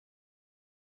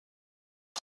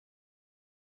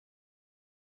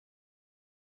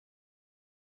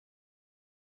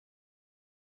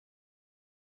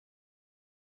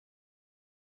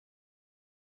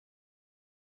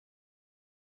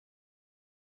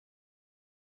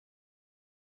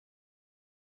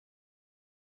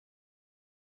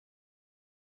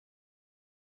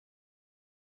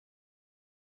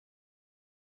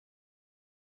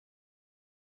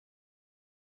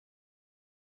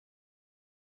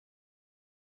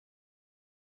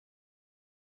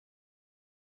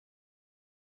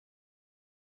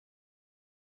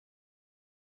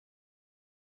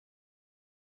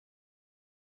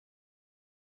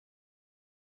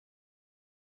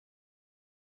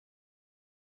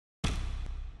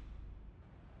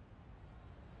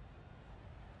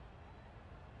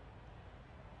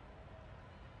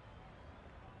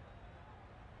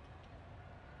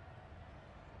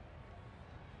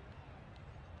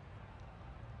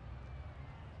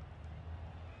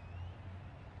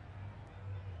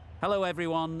Hello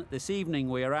everyone, this evening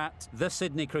we are at the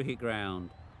Sydney Cricket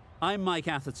Ground. I'm Mike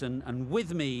Atherton, and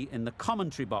with me in the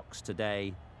commentary box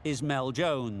today is Mel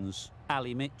Jones,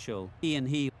 Ali Mitchell, Ian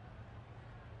Healy.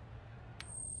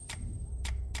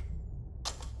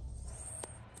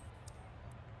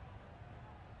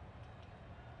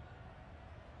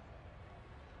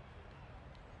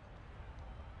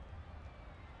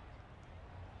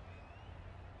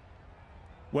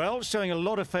 Well, showing a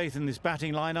lot of faith in this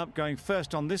batting lineup. Going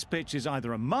first on this pitch is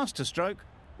either a masterstroke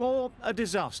or a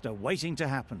disaster waiting to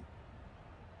happen.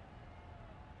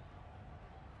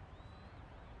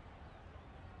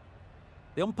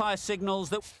 The umpire signals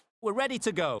that we're ready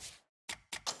to go.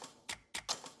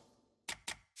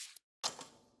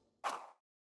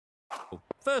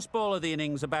 First ball of the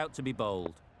innings about to be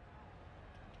bowled.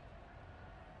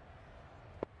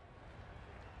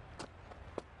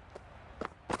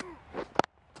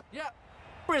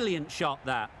 Brilliant shot,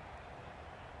 that.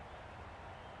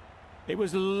 It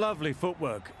was lovely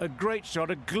footwork. A great shot,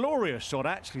 a glorious shot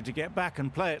actually, to get back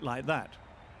and play it like that.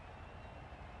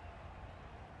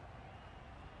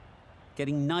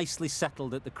 Getting nicely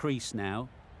settled at the crease now.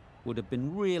 Would have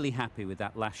been really happy with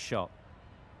that last shot.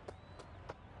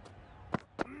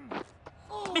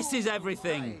 Misses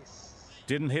everything. Nice.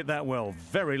 Didn't hit that well.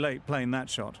 Very late playing that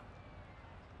shot.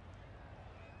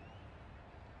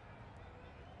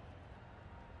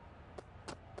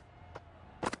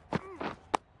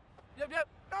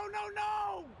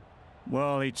 No!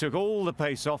 Well, he took all the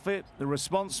pace off it. The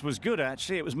response was good,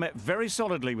 actually. It was met very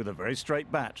solidly with a very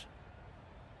straight bat.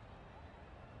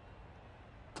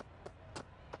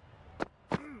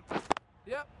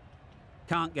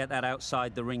 Can't get that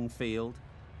outside the ring field.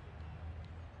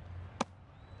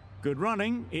 Good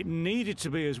running. It needed to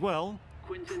be as well.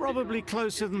 Probably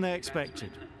closer than they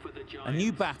expected. A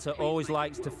new batter always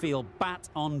likes to feel bat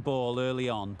on ball early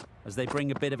on, as they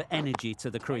bring a bit of energy to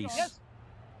the crease.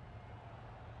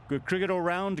 Good cricket all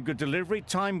round, good delivery,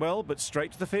 timed well, but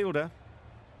straight to the fielder.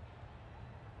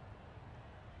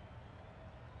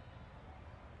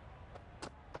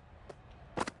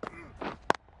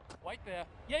 Wait there.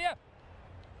 Yeah.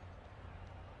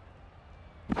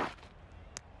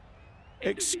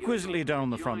 Exquisitely done on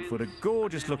the front foot. A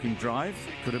gorgeous looking drive.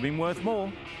 Could have been worth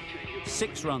more.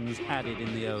 6 runs added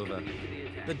in the over.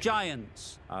 The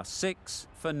Giants are 6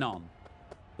 for none.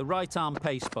 The right-arm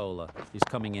pace bowler is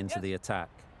coming into the attack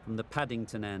from the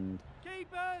Paddington end.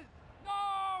 Keepers!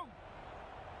 No!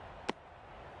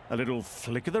 A little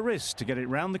flick of the wrist to get it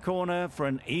round the corner for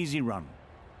an easy run.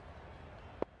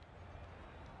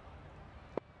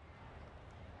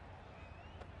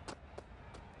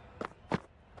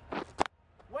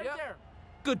 Wait there!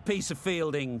 Good piece of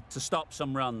fielding to stop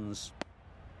some runs.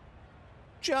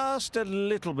 Just a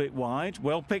little bit wide,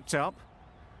 well picked up.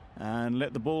 And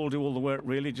let the ball do all the work,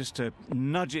 really, just to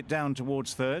nudge it down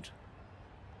towards third.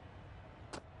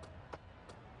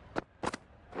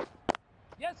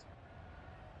 Yes!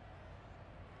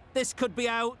 This could be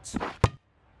out.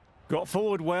 Got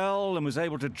forward well and was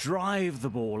able to drive the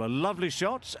ball. A lovely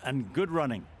shot and good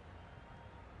running.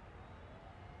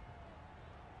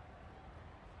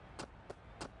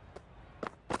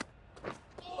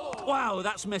 Wow,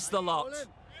 that's missed the lot.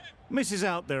 Misses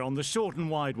out there on the short and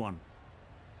wide one.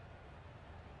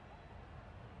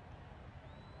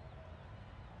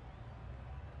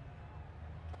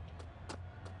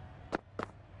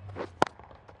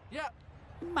 Yeah.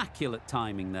 Immaculate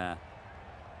timing there.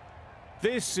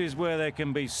 This is where they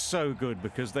can be so good,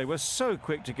 because they were so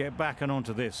quick to get back and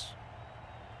onto this.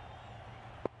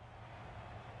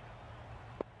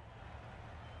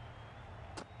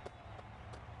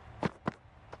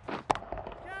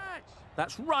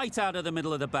 That's right out of the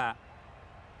middle of the bat.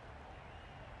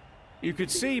 You could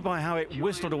see by how it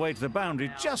whistled away to the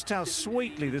boundary just how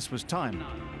sweetly this was timed.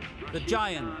 The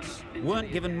Giants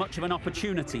weren't given much of an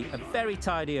opportunity. A very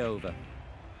tidy over.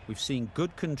 We've seen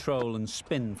good control and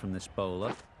spin from this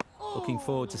bowler. Looking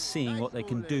forward to seeing what they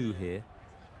can do here.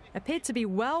 Appeared to be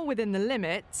well within the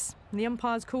limits, and the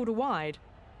umpire's called a wide.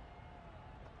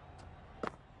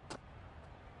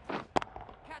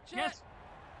 Catch it!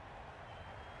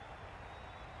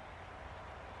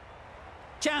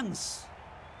 Chance!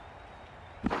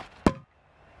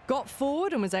 Got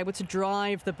forward and was able to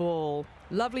drive the ball.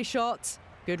 Lovely shot,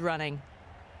 good running.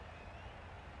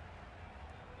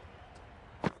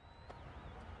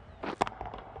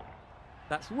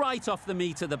 That's right off the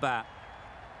meat of the bat.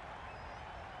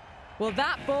 Well,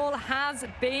 that ball has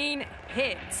been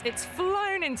hit. It's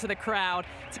flown into the crowd.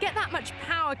 To get that much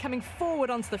power coming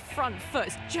forward onto the front foot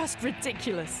is just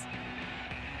ridiculous.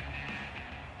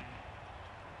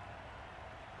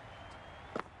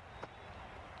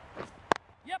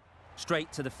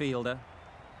 Straight to the fielder.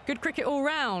 Good cricket all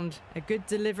round. A good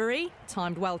delivery,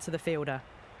 timed well to the fielder.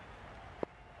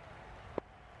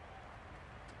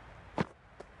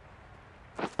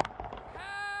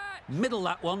 Middle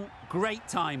that one. Great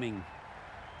timing.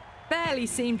 Barely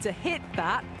seemed to hit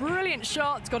that. Brilliant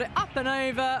shot, got it up and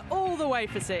over, all the way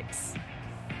for 6.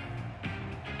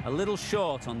 A little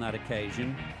short on that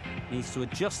occasion. Needs to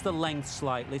adjust the length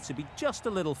slightly to be just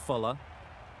a little fuller.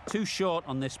 Too short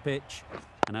on this pitch,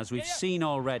 and as we've seen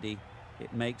already,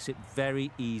 it makes it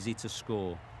very easy to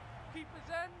score. Keepers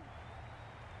in.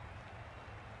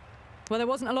 Well, there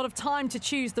wasn't a lot of time to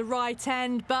choose the right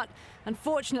end, but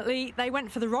unfortunately, they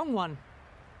went for the wrong one.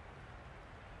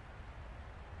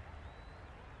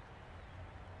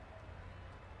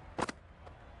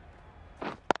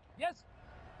 Yes.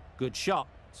 Good shot.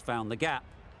 It's found the gap.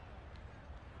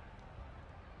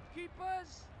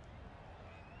 Keepers.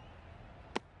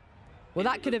 Well,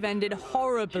 that could have ended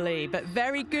horribly, but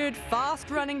very good, fast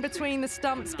running between the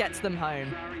stumps gets them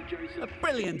home. A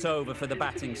brilliant over for the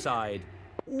batting side.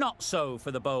 Not so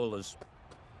for the bowlers.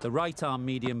 The right-arm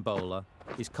medium bowler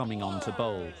is coming on to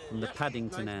bowl from the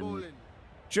Paddington end.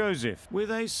 Joseph with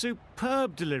a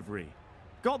superb delivery.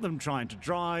 Got them trying to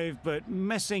drive, but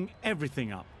messing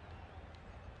everything up.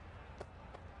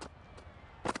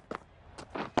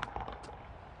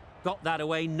 Got that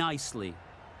away nicely.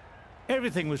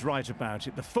 Everything was right about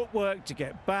it. The footwork to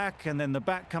get back, and then the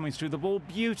bat coming through the ball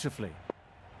beautifully.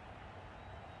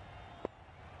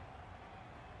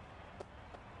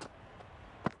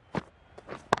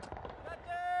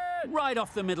 Right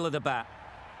off the middle of the bat.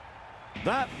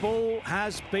 That ball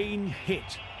has been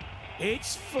hit.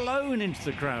 It's flown into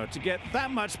the crowd. To get that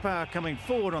much power coming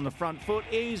forward on the front foot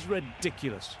is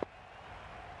ridiculous.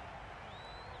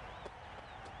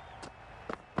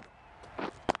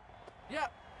 Yeah.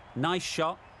 Nice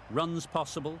shot. Runs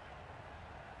possible.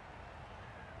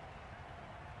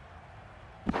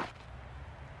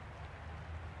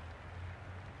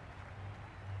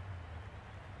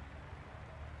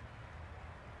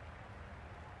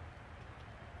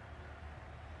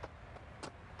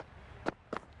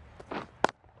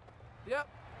 Yep.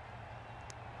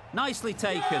 Nicely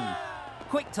taken.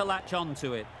 Quick to latch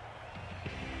onto it.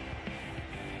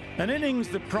 An innings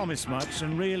that promised much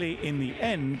and really, in the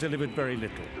end, delivered very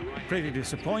little. Pretty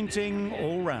disappointing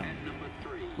all round.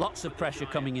 Lots of pressure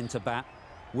coming into bat.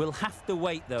 Will have to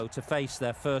wait, though, to face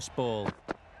their first ball.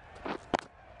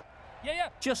 Yeah.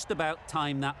 Just about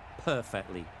timed that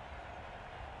perfectly.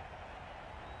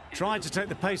 Tried to take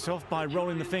the pace off by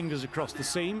rolling the fingers across the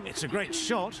seam. It's a great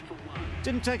shot.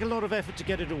 Didn't take a lot of effort to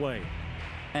get it away.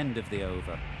 End of the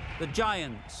over. The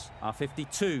Giants are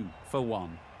 52 for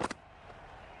 1.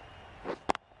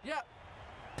 Yeah.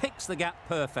 Picks the gap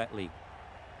perfectly.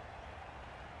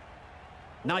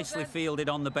 Nicely fielded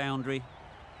on the boundary.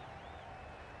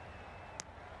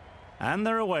 And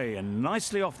they're away and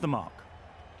nicely off the mark.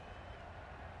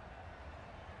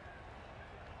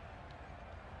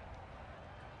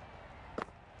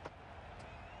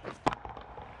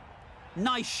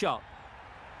 Nice shot.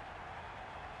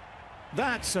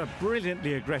 That's a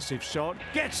brilliantly aggressive shot.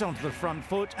 Gets onto the front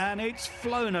foot and it's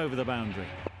flown over the boundary.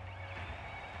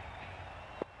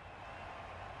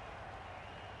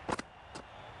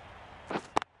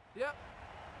 Yep.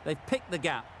 They've picked the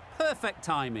gap. Perfect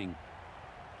timing.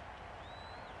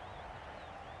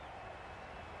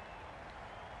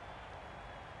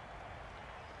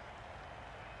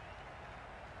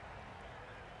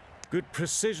 Good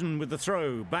precision with the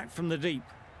throw, back from the deep.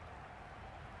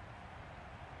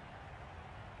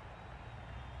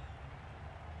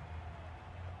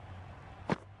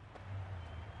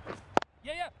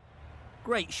 Yeah.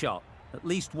 Great shot. At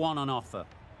least one on offer.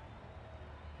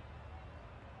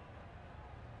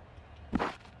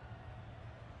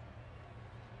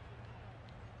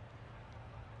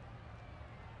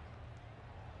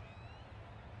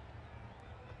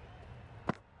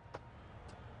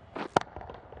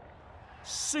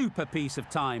 Super piece of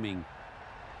timing.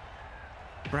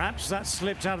 Perhaps that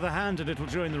slipped out of the hand a little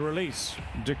during the release.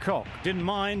 De Kock didn't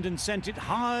mind and sent it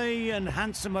high and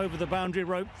handsome over the boundary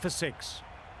rope for 6.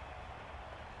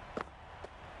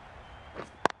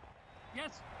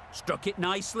 Yes. Struck it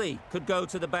nicely. Could go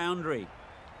to the boundary.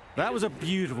 That was a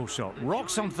beautiful shot.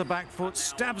 Rocks onto the back foot,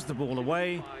 stabs the ball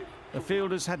away. The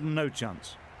fielders had no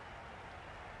chance.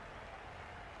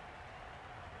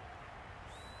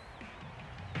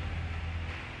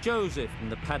 Joseph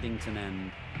from the Paddington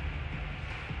end.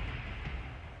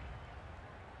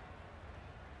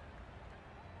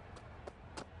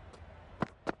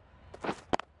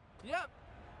 Yep.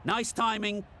 Nice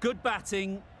timing, good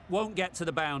batting, won't get to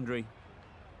the boundary.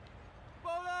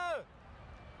 Bowler.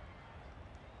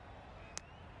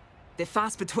 They're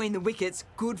fast between the wickets.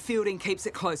 Good fielding keeps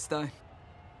it close, though.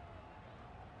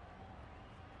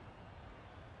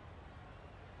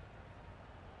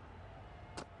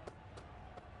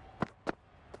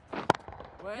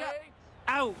 Wait.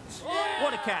 Out!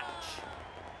 What a catch!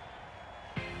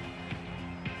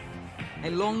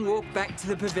 A long walk back to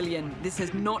the pavilion. This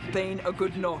has not been a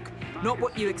good knock. Not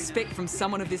what you expect from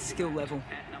someone of this skill level.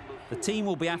 The team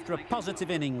will be after a positive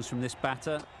innings from this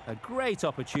batter. A great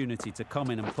opportunity to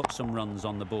come in and put some runs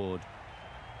on the board.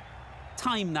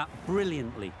 Time that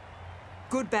brilliantly.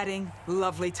 Good batting,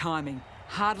 lovely timing.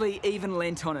 Hardly even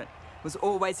lent on it. Was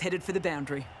always headed for the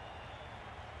boundary.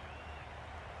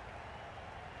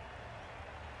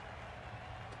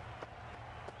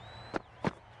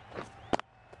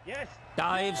 Yes.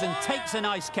 Dives and takes a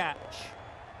nice catch.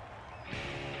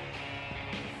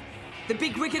 The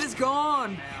big wicket is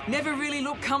gone. Never really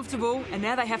looked comfortable, and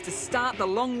now they have to start the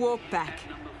long walk back.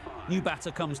 New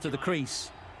batter comes to the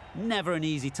crease. Never an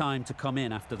easy time to come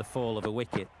in after the fall of a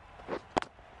wicket.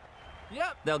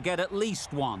 Yep. They'll get at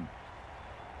least one.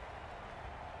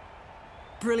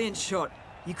 Brilliant shot.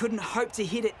 You couldn't hope to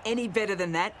hit it any better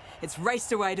than that. It's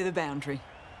raced away to the boundary.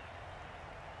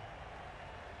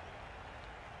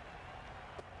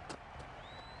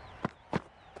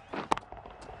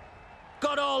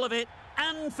 Got all of it,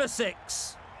 and for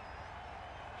 6.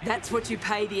 That's what you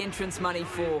pay the entrance money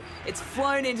for. It's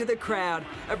flown into the crowd.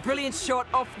 A brilliant shot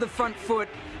off the front foot.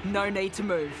 No need to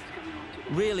move.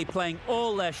 Really playing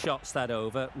all their shots that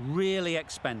over. Really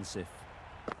expensive.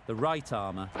 The right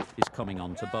armour is coming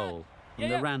on to bowl from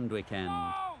the Randwick end.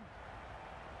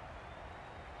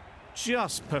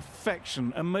 Just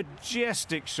perfection, a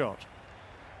majestic shot.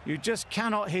 You just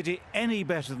cannot hit it any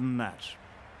better than that.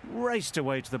 Raced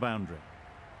away to the boundary.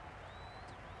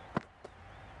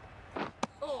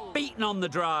 Beaten on the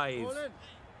drive.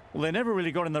 Well, they never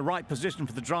really got in the right position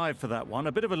for the drive for that one.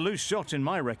 A bit of a loose shot in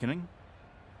my reckoning.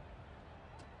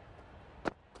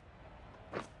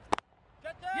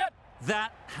 Yep.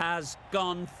 That has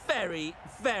gone very,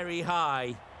 very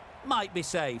high. Might be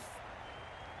safe.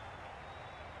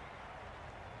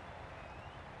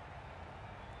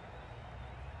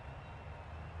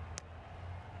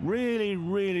 Really,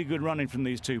 really good running from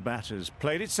these two batters.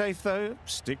 Played it safe, though.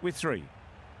 Stick with 3.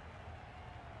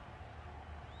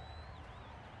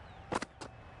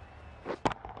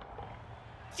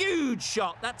 Huge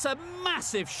shot. That's a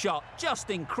massive shot.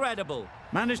 Just incredible.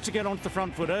 Managed to get onto the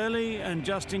front foot early and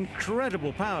just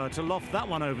incredible power to loft that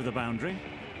one over the boundary.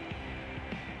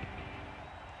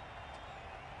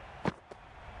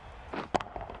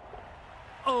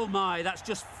 Oh my, that's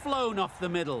just flown off the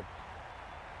middle.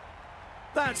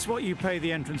 That's what you pay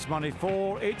the entrance money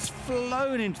for. It's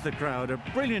flown into the crowd. A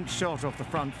brilliant shot off the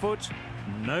front foot.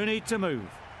 No need to move.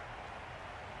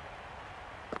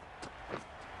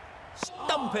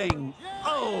 Stumping.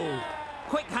 Oh,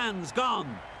 quick hands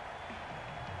gone.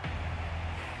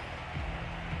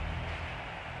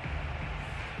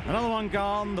 Another one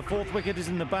gone. The 4th wicket is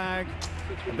in the bag.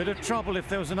 A bit of trouble if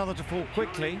there was another to fall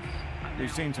quickly.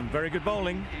 We've seen some very good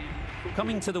bowling.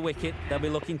 Coming to the wicket, they'll be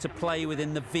looking to play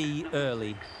within the V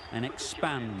early and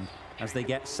expand as they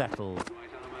get settled.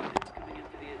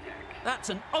 That's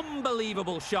an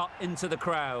unbelievable shot into the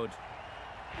crowd.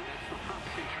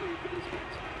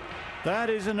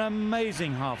 That is an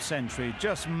amazing half-century.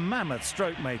 Just mammoth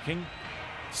stroke making.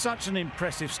 Such an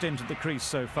impressive stint at the crease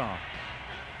so far.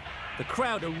 The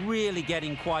crowd are really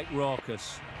getting quite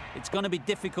raucous. It's going to be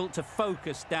difficult to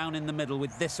focus down in the middle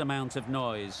with this amount of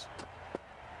noise.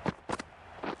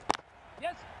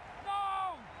 Yes.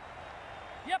 No.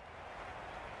 Yep.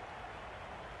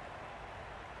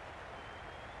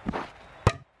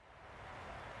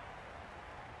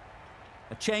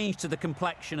 A change to the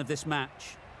complexion of this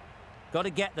match. Got to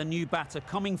get the new batter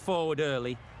coming forward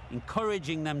early,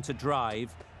 encouraging them to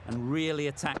drive and really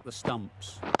attack the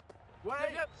stumps. Wait.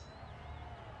 Yep.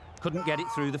 Couldn't get it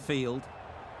through the field.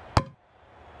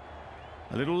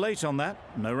 A little late on that.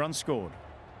 No run scored.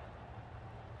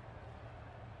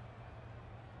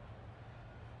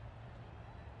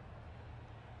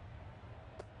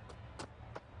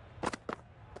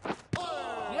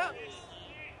 Yep.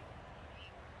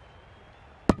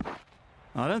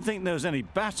 I don't think there was any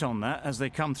bat on that as they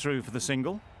come through for the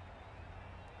single.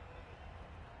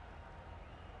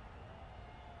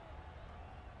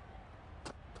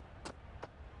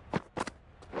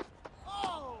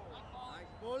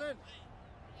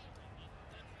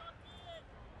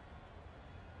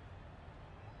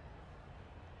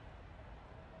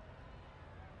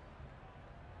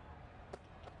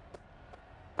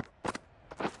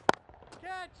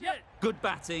 Good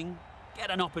batting, get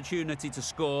an opportunity to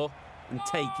score and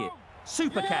take it.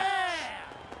 Super catch.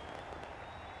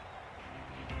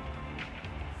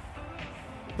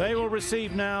 They will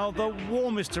receive now the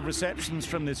warmest of receptions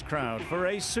from this crowd for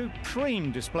a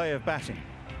supreme display of batting.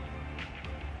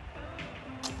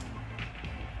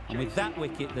 And with that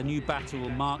wicket, the new batter will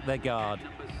mark their guard.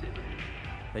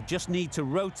 They just need to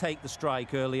rotate the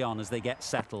strike early on as they get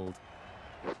settled.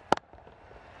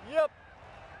 Yep.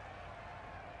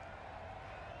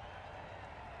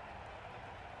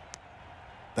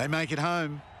 They make it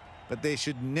home, but there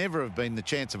should never have been the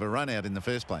chance of a run out in the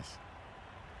first place.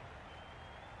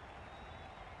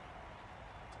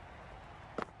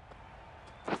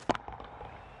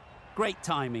 Great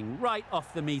timing, right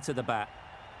off the meat of the bat.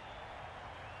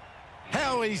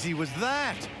 How easy was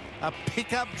that? A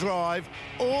pickup drive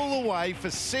all the way for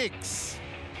 6.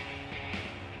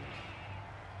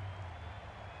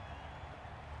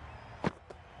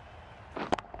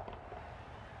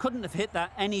 Couldn't have hit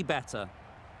that any better.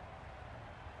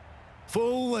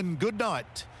 Full and good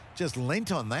night. Just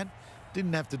leant on that.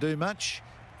 Didn't have to do much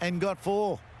and got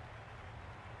 4.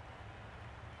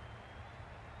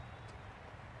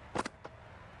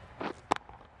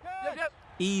 Yep.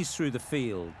 Ease through the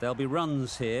field. There'll be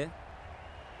runs here.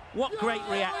 What great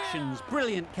reactions.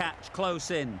 Brilliant catch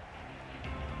close in.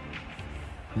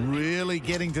 Really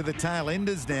getting to the tail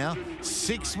enders now.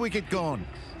 6 wicket gone.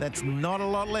 That's not a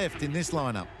lot left in this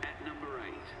lineup. At number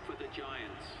 8 for the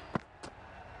Giants.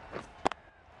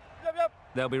 Yep.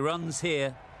 There'll be runs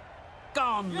here.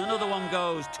 Gone. Another one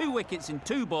goes. 2 wickets in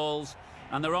 2 balls.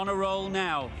 And they're on a roll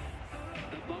now.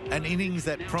 An innings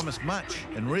that promised much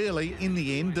and really, in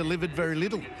the end, delivered very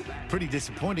little. Pretty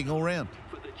disappointing all round.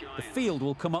 The field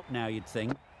will come up now, you'd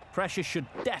think. Pressure should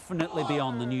definitely be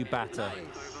on the new batter,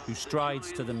 who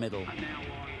strides to the middle.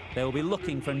 They will be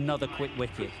looking for another quick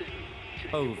wicket.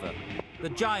 Over. The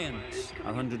Giants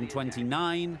are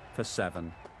 129 for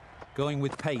 7. Going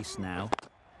with pace now.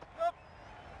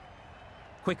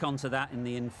 Quick onto that in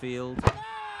the infield.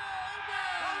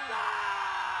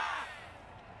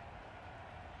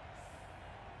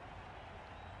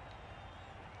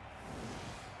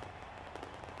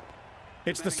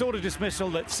 It's the sort of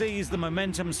dismissal that sees the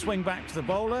momentum swing back to the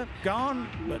bowler. Gone,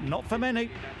 but not for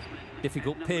many.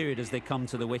 Difficult period as they come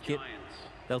to the wicket.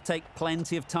 They'll take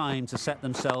plenty of time to set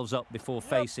themselves up before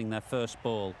facing their first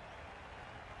ball.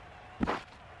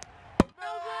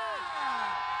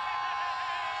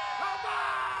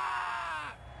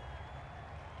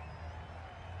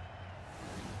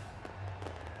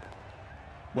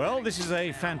 Well, this is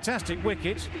a fantastic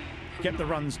wicket. Kept the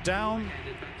runs down.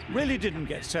 Really didn't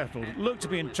get settled. Looked to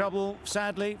be in trouble,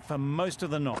 sadly, for most of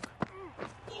the knock.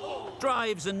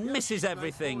 Drives and misses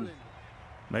everything.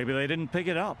 Maybe they didn't pick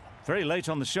it up. Very late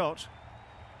on the shot.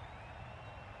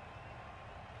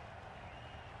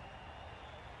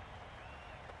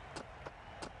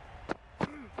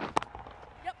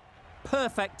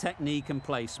 Perfect technique and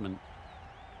placement.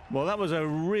 Well, that was a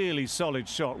really solid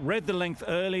shot. Read the length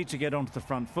early to get onto the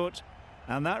front foot,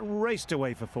 and that raced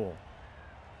away for 4.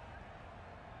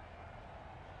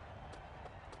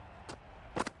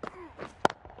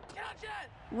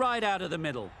 Right out of the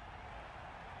middle.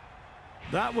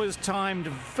 That was timed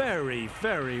very,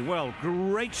 very well.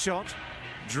 Great shot,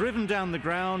 driven down the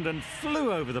ground and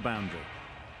flew over the boundary.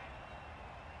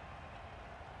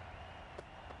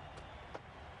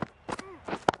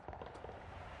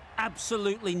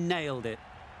 Absolutely nailed it.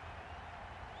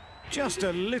 Just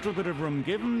a little bit of room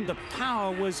given. The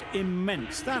power was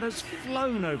immense. That has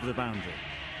flown over the boundary.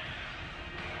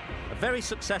 A very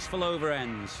successful over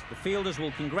ends. The fielders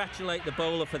will congratulate the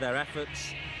bowler for their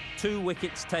efforts. 2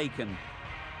 wickets taken.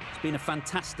 It's been a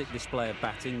fantastic display of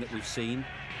batting that we've seen.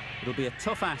 It'll be a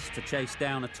tough ask to chase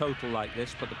down a total like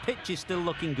this, but the pitch is still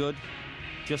looking good.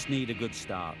 Just need a good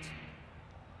start.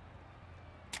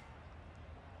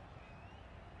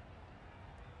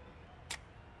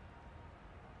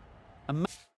 A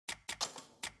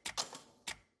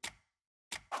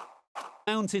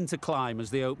mountain to climb as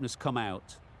the openers come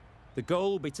out. The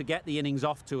goal will be to get the innings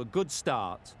off to a good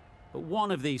start, but one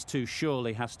of these two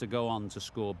surely has to go on to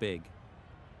score big.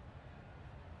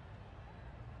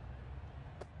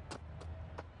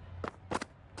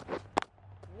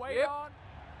 Wait on.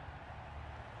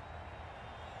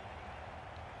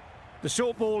 The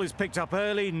short ball is picked up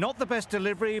early. Not the best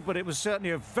delivery, but it was certainly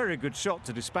a very good shot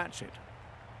to dispatch it.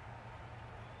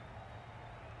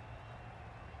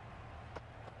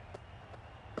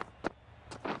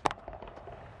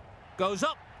 Goes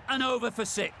up and over for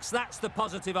 6. That's the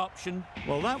positive option.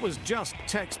 Well, that was just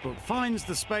textbook. Finds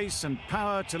the space and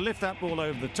power to lift that ball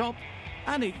over the top,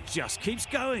 and it just keeps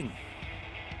going.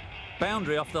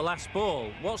 Boundary off the last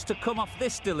ball. What's to come off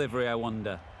this delivery, I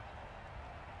wonder?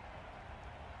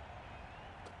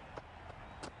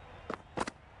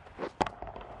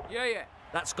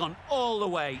 That's gone all the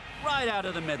way, right out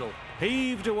of the middle.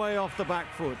 Heaved away off the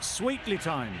back foot, sweetly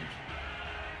timed.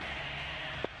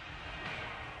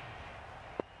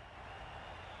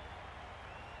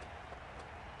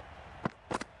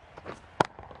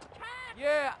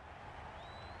 Yeah.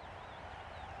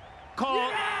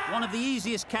 Caught. One of the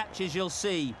easiest catches you'll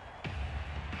see.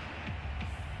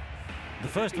 The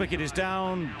first wicket is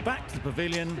down, back to the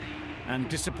pavilion, and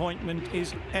disappointment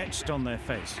is etched on their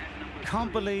face.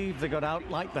 Can't believe they got out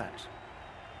like that.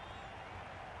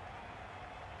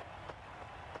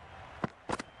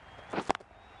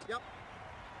 Yep.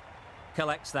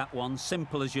 Collects that one,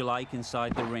 simple as you like,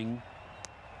 inside the ring.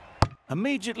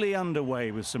 Immediately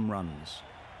underway with some runs.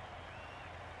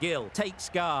 Gill takes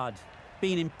guard.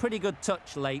 Been in pretty good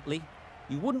touch lately.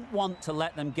 You wouldn't want to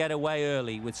let them get away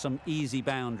early with some easy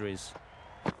boundaries.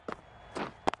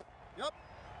 Yep.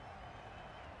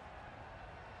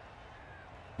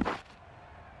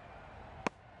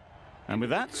 And with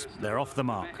that, they're off the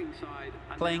mark.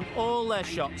 Playing all their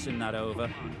shots in that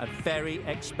over. A very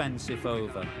expensive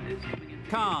over.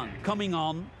 Khan coming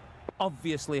on,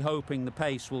 obviously hoping the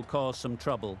pace will cause some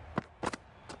trouble.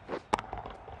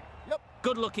 Yep.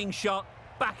 Good looking shot,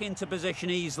 back into position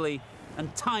easily,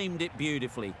 and timed it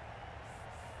beautifully.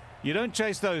 You don't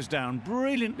chase those down.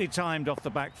 Brilliantly timed off the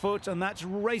back foot, and that's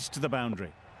raced to the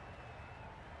boundary.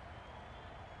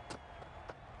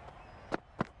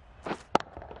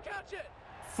 Catch it.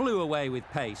 Flew away with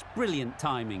pace, brilliant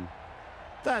timing.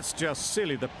 That's just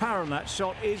silly. The power on that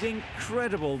shot is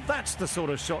incredible. That's the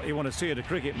sort of shot you want to see at a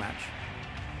cricket match.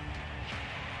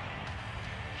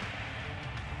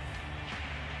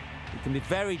 It can be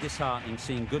very disheartening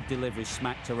seeing good deliveries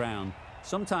smacked around.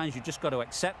 Sometimes you just got to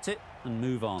accept it and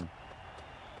move on.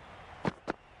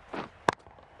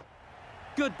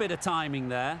 Good bit of timing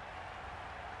there.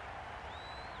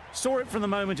 Saw it from the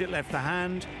moment it left the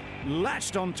hand,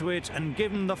 latched onto it and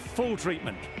given the full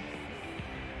treatment.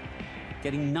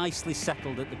 Getting nicely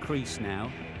settled at the crease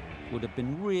now. Would have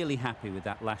been really happy with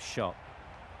that last shot.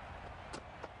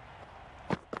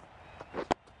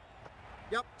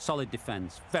 Yep. Solid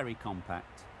defence, very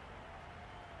compact.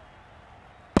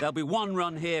 There'll be one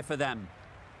run here for them.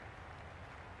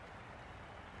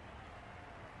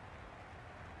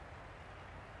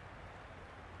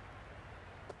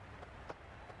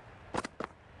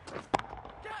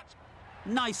 Catch.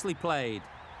 Nicely played.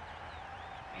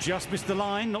 Just missed the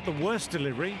line, not the worst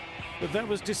delivery, but that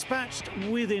was dispatched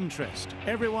with interest.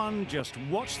 Everyone just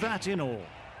watched that in awe.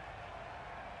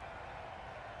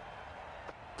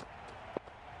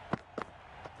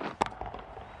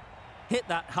 Hit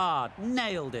that hard,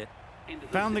 nailed it.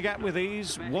 Found the gap with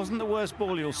ease, wasn't the worst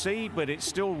ball you'll see, but it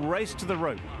still raced to the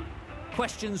rope.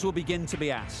 Questions will begin to be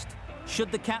asked.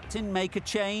 Should the captain make a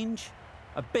change?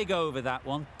 A big over that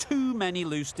one, too many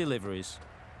loose deliveries.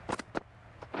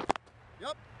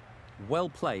 Yep. Well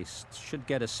placed, should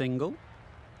get a single.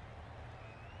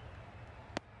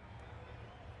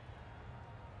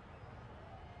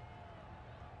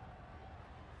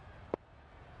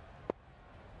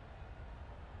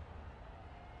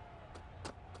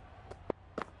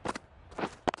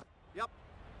 Yep.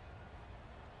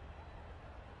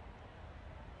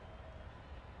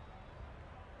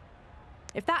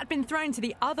 If that had been thrown to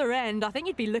the other end, I think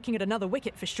you'd be looking at another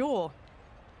wicket for sure.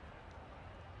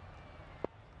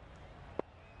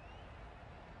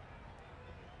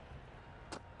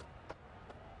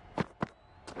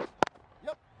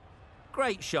 Yep.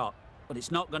 Great shot, but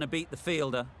it's not going to beat the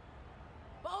fielder.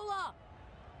 Bowler.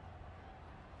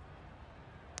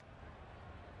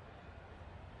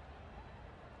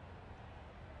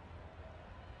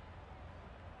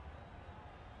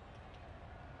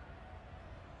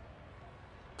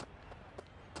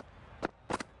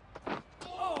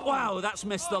 Wow, that's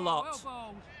missed the lot.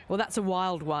 Well, that's a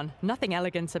wild one. Nothing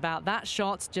elegant about that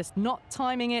shot, just not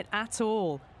timing it at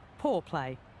all. Poor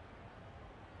play.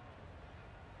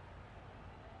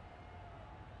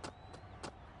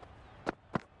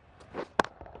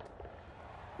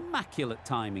 Immaculate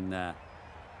timing there.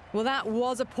 Well, that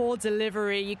was a poor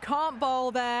delivery. You can't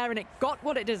bowl there, and it got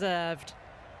what it deserved.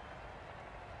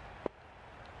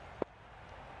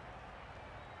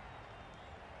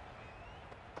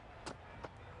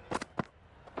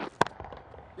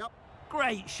 Yep.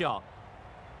 Great shot.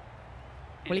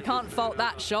 Well, you can't fault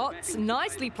that shot.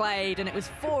 Nicely played, and it was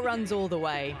 4 runs all the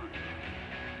way.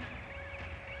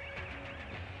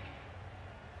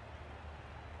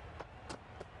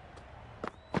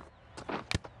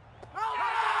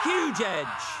 Huge edge.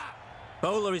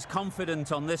 Bowler is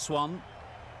confident on this one.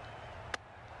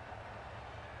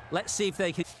 Let's see if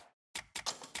they can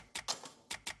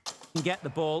get the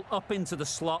ball up into the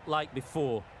slot like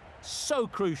before. So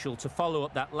crucial to follow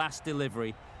up that last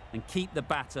delivery and keep the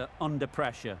batter under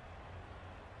pressure.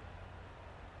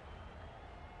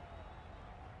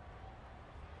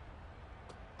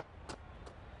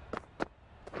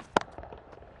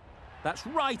 That's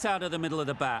right out of the middle of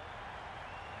the bat.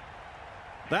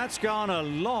 That's gone a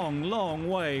long, long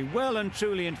way. Well and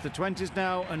truly into the 20s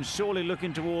now, and surely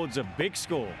looking towards a big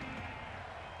score.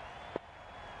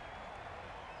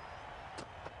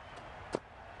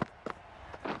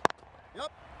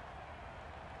 Yep.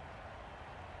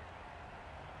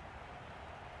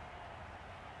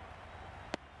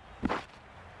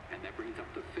 And that brings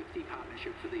up the 50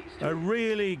 partnership for these two. A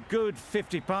really good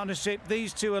 50 partnership.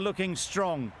 These two are looking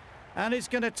strong, and it's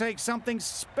going to take something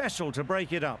special to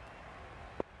break it up.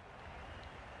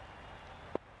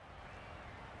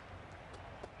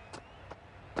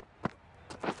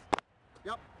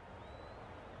 Yep.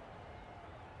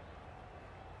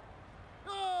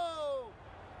 No!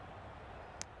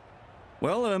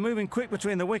 Well, they were moving quick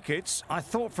between the wickets. I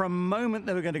thought for a moment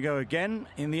they were going to go again.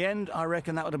 In the end, I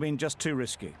reckon that would have been just too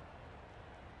risky.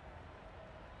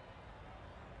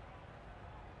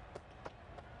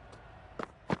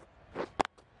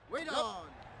 Wait on!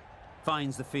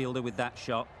 Finds the fielder with that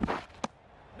shot. No,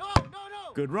 no,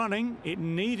 no! Good running. It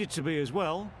needed to be as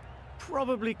well.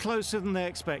 Probably closer than they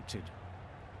expected.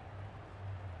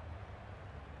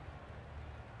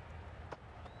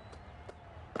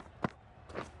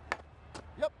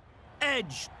 Yep.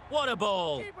 Edge! What a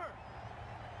ball! Keeper!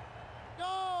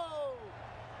 No!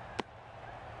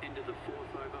 Into the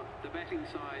fourth over. The batting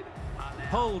side are now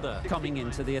Holder coming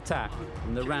into the attack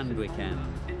from the Randwick end.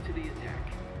 into the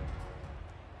attack.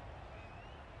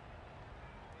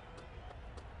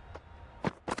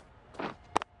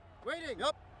 Waiting,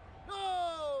 up!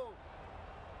 No!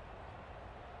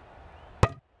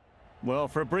 Well,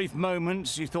 for a brief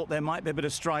moment, you thought there might be a bit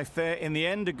of strife there. In the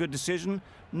end, a good decision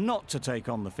not to take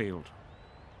on the field.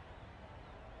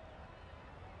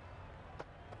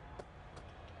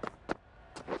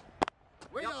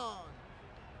 Wait on!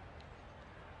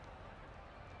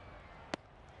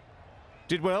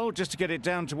 Did well just to get it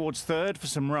down towards third for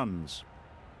some runs.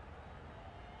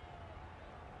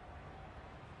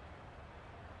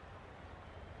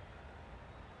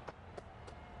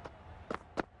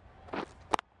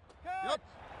 Yep.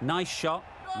 Nice shot.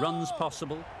 Runs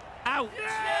possible. Out!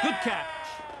 Good catch.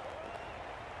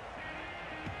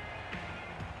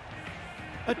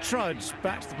 A trudge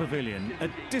back to the pavilion. A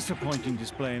disappointing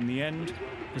display in the end.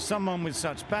 For someone with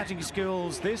such batting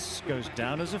skills, this goes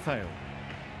down as a fail.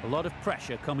 A lot of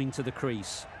pressure coming to the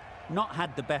crease. Not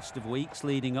had the best of weeks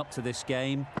leading up to this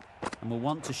game and will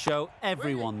want to show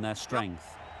everyone their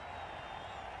strength.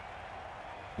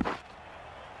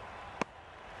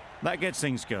 That gets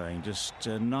things going. Just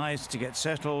nice to get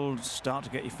settled, start to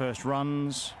get your first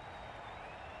runs.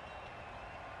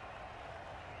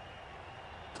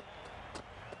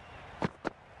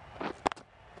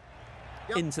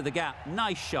 Yep. Into the gap.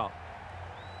 Nice shot.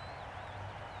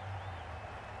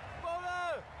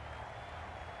 Bowler!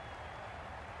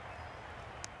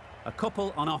 A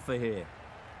couple on offer here.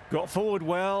 Got forward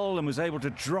well and was able to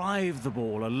drive the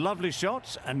ball. A lovely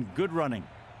shot and good running.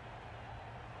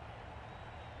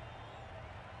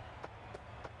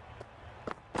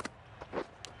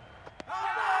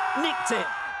 Nicked it.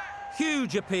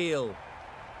 Huge appeal.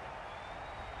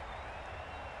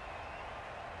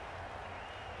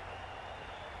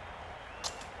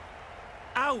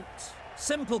 Out.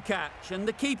 Simple catch, and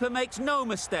the keeper makes no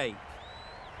mistake.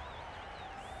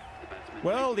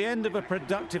 Well, the end of a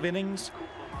productive innings.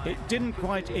 It didn't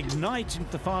quite ignite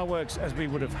into the fireworks as we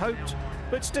would have hoped,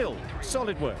 but still,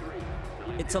 solid work.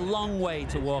 It's a long way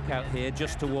to walk out here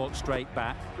just to walk straight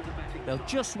back. They'll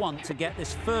just want to get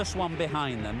this first one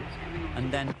behind them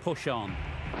and then push on.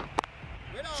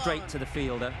 Wait on! Straight to the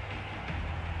fielder.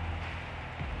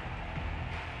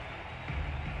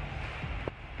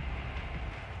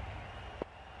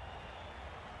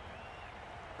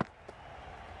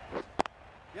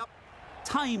 Yep.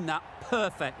 Time that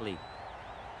perfectly.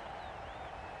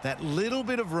 That little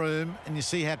bit of room, and you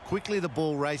see how quickly the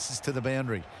ball races to the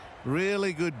boundary.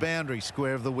 Really good boundary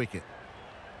square of the wicket.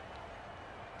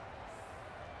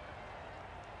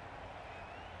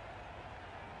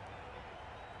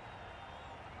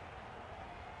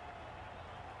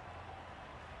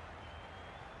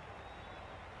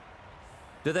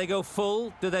 Do they go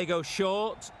full? Do they go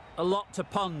short? A lot to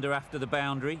ponder after the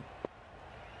boundary.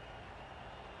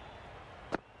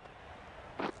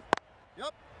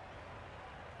 Yep.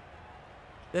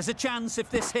 There's a chance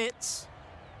if this hits.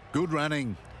 Good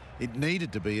running. It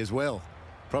needed to be as well.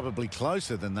 Probably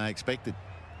closer than they expected.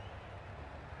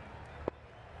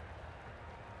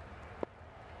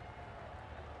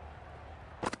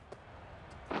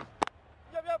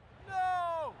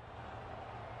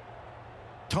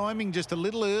 timing just a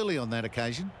little early on that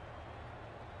occasion.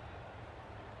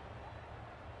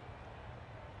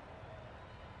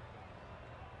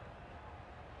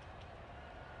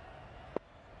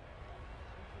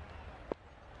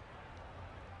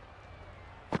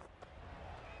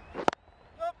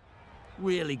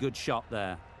 Really good shot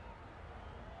there.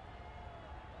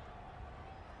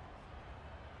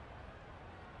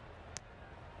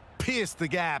 Pierced the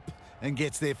gap and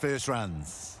gets their first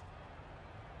runs.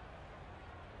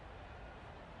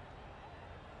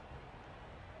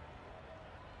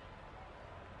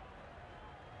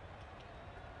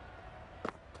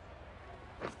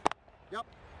 Yep.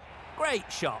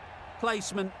 Great shot.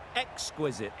 Placement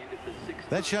exquisite.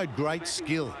 That showed great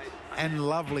skill and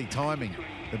lovely timing.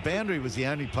 The boundary was the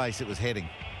only place it was heading.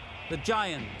 The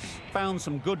Giants found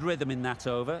some good rhythm in that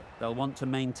over. They'll want to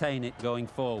maintain it going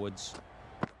forwards.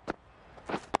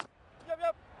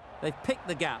 Yep. They've picked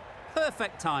the gap.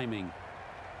 Perfect timing.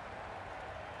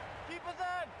 Keep us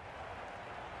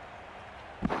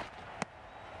in.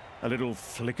 A little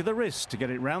flick of the wrist to get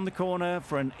it round the corner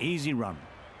for an easy run.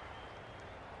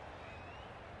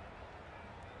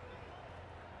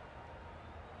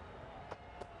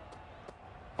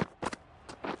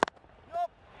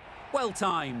 Well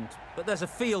timed, but there's a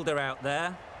fielder out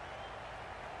there.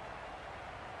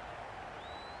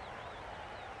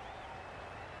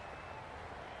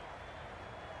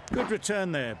 Good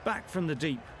return there, back from the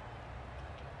deep.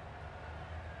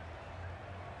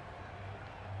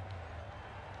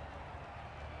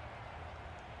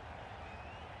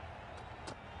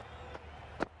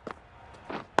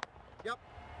 Yep.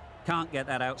 Can't get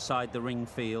that outside the ring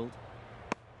field.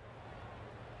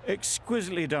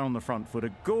 Exquisitely done on the front foot. A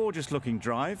gorgeous looking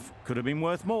drive. Could have been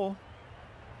worth more.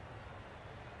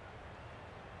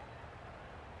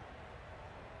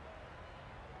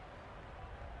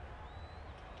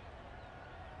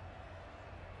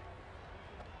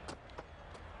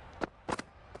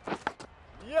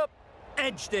 Yep.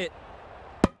 Edged it.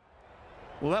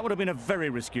 Well, that would have been a very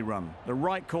risky run. The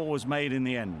right call was made in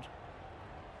the end.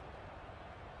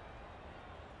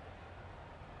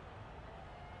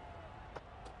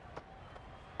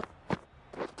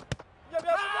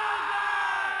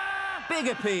 Big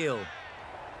appeal.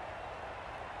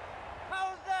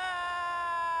 How's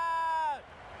that?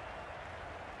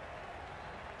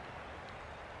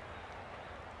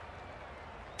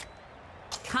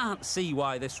 Can't see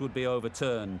why this would be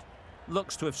overturned.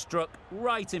 Looks to have struck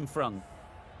right in front.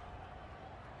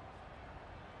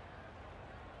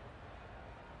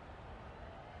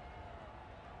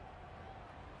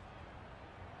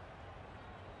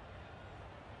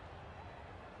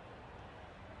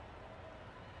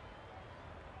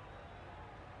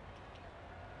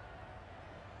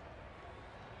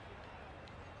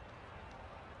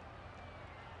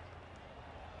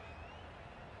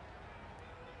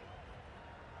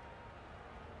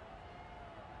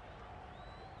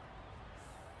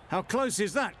 How close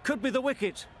is that? Could be the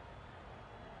wicket.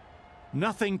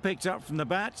 Nothing picked up from the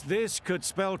bat. This could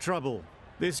spell trouble.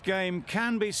 This game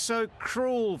can be so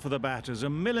cruel for the batters. A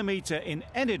millimetre in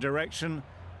any direction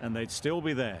and they'd still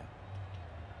be there.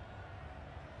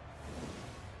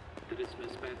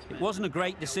 It wasn't a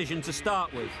great decision to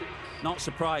start with. Not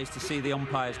surprised to see the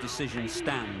umpire's decision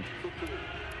stand.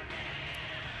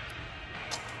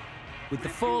 With the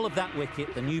fall of that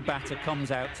wicket, the new batter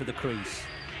comes out to the crease.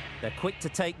 They're quick to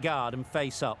take guard and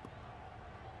face up.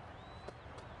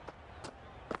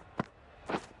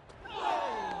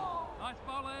 Nice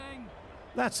bowling.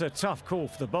 That's a tough call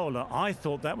for the bowler. I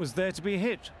thought that was there to be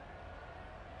hit.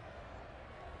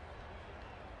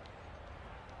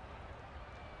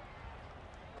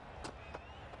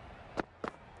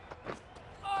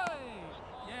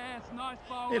 Yes, nice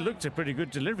bowling. It looked a pretty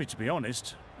good delivery, to be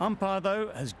honest. Umpire,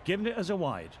 though, has given it as a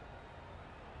wide.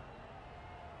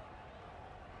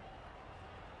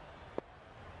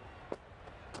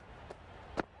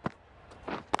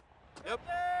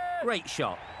 Great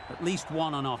shot. At least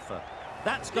one on offer.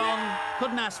 That's gone.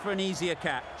 Couldn't ask for an easier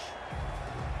catch.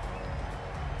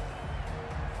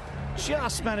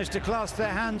 Just managed to clasp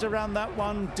their hands around that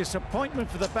one.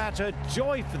 Disappointment for the batter,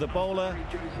 joy for the bowler.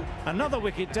 Another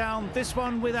wicket down, this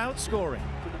one without scoring.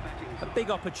 A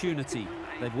big opportunity.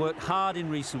 They've worked hard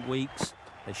in recent weeks.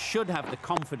 They should have the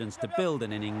confidence to build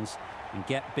an innings and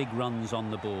get big runs on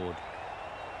the board.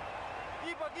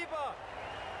 Keeper.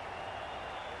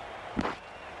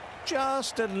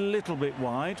 Just a little bit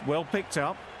wide, well picked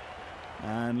up.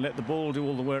 And let the ball do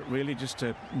all the work, really, just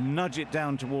to nudge it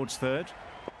down towards third.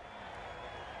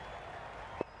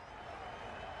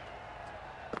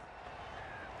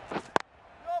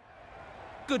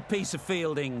 Good piece of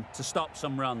fielding to stop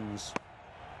some runs.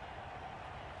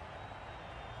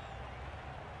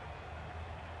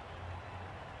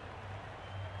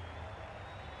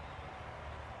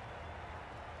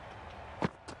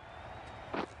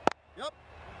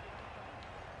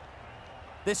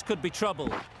 This could be trouble.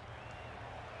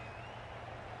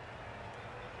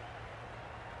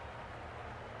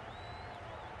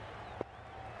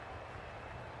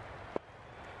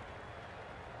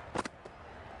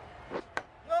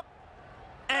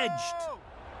 Edged.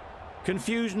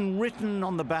 Confusion written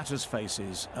on the batters'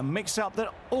 faces. A mix-up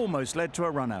that almost led to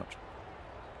a run-out.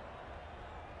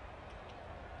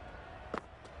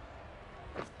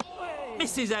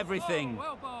 Misses everything.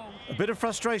 Well bowled. A bit of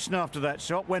frustration after that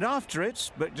shot. Went after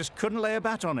it, but just couldn't lay a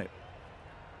bat on it.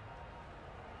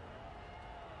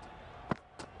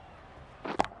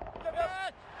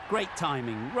 Great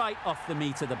timing, right off the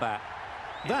meat of the bat.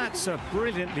 That's a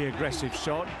brilliantly aggressive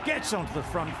shot. Gets onto the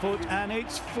front foot, and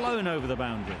it's flown over the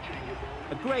boundary.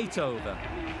 A great over,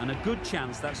 and a good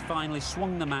chance that's finally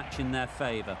swung the match in their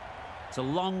favour. It's a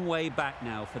long way back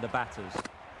now for the batters.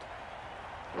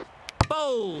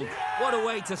 Bowled! What a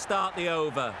way to start the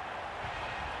over.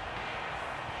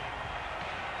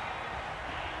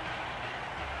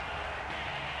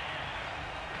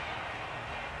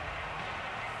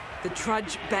 The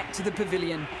trudge back to the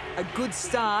pavilion. A good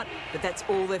start, but that's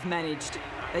all they've managed.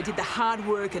 They did the hard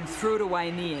work and threw it away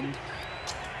in the end.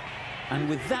 And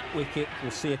with that wicket,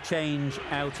 we'll see a change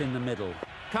out in the middle.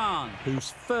 Khan, whose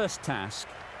first task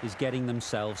is getting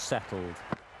themselves settled.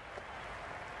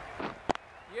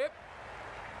 Yep.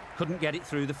 Couldn't get it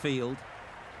through the field.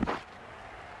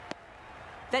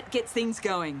 That gets things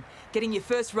going. Getting your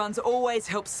first runs always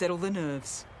helps settle the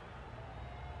nerves.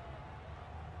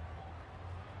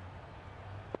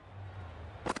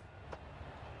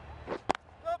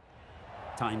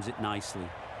 Times it nicely.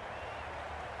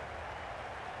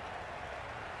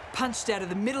 Punched out of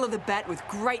the middle of the bat with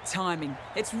great timing.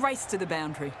 It's raced to the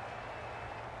boundary.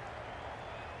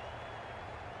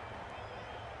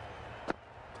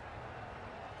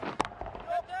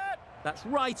 That's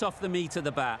right off the meat of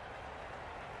the bat.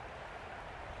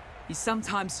 You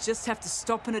sometimes just have to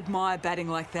stop and admire batting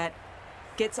like that.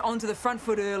 Gets onto the front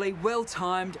foot early, well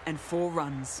timed, and 4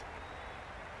 runs.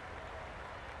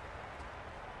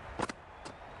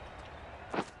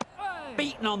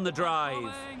 Beaten on the drive.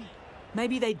 Bowling.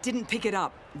 Maybe they didn't pick it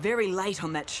up. Very late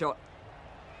on that shot.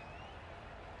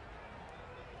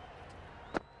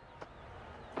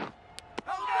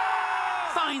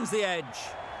 Finds the edge.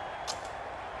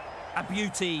 A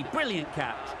beauty, brilliant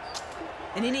catch.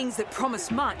 An innings that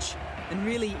promised much, and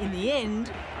really, in the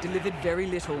end, delivered very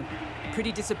little.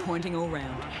 Pretty disappointing all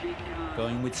round.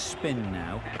 Going with spin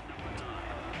now.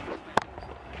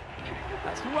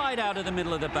 That's right out of the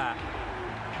middle of the bat.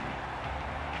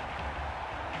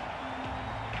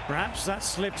 Perhaps that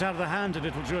slipped out of the hand a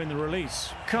little during the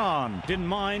release. Khan didn't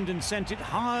mind and sent it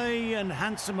high and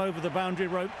handsome over the boundary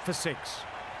rope for 6.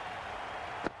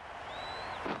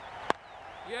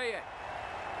 Yeah.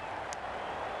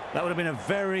 That would have been a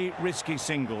very risky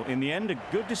single. In the end, a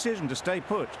good decision to stay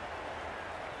put.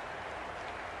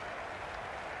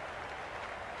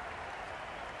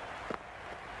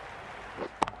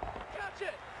 Catch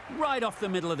it. Right off the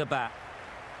middle of the bat.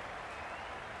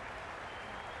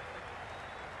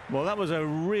 Well, that was a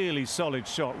really solid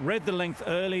shot. Read the length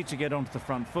early to get onto the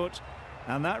front foot,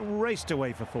 and that raced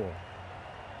away for 4.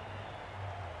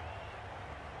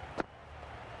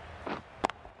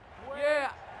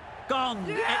 Yeah. Gone.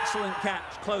 Excellent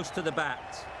catch, close to the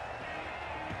bat.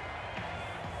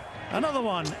 Another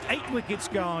one, 8 wickets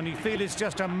gone. You feel it's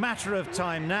just a matter of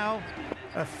time now.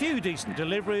 A few decent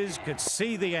deliveries could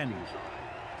see the end.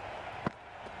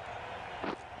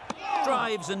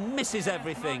 Drives and misses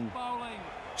everything. Bowling.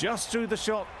 Just threw the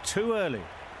shot too early.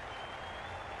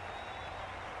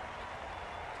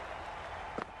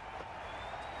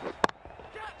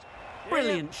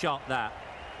 Brilliant shot, that.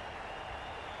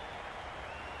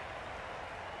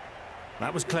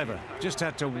 That was clever. Just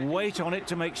had to wait on it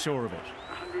to make sure of it.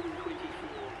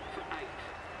 124 for 8.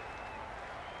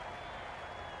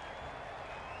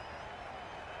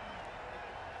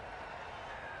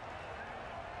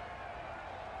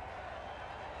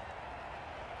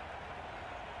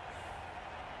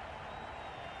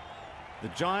 The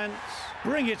Giants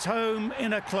bring it home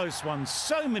in a close one.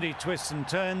 So many twists and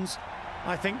turns.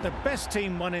 I think the best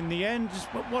team won in the end,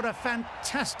 but what a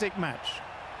fantastic match.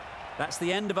 That's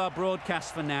the end of our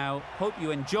broadcast for now. Hope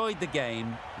you enjoyed the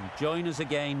game and join us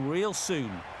again real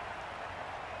soon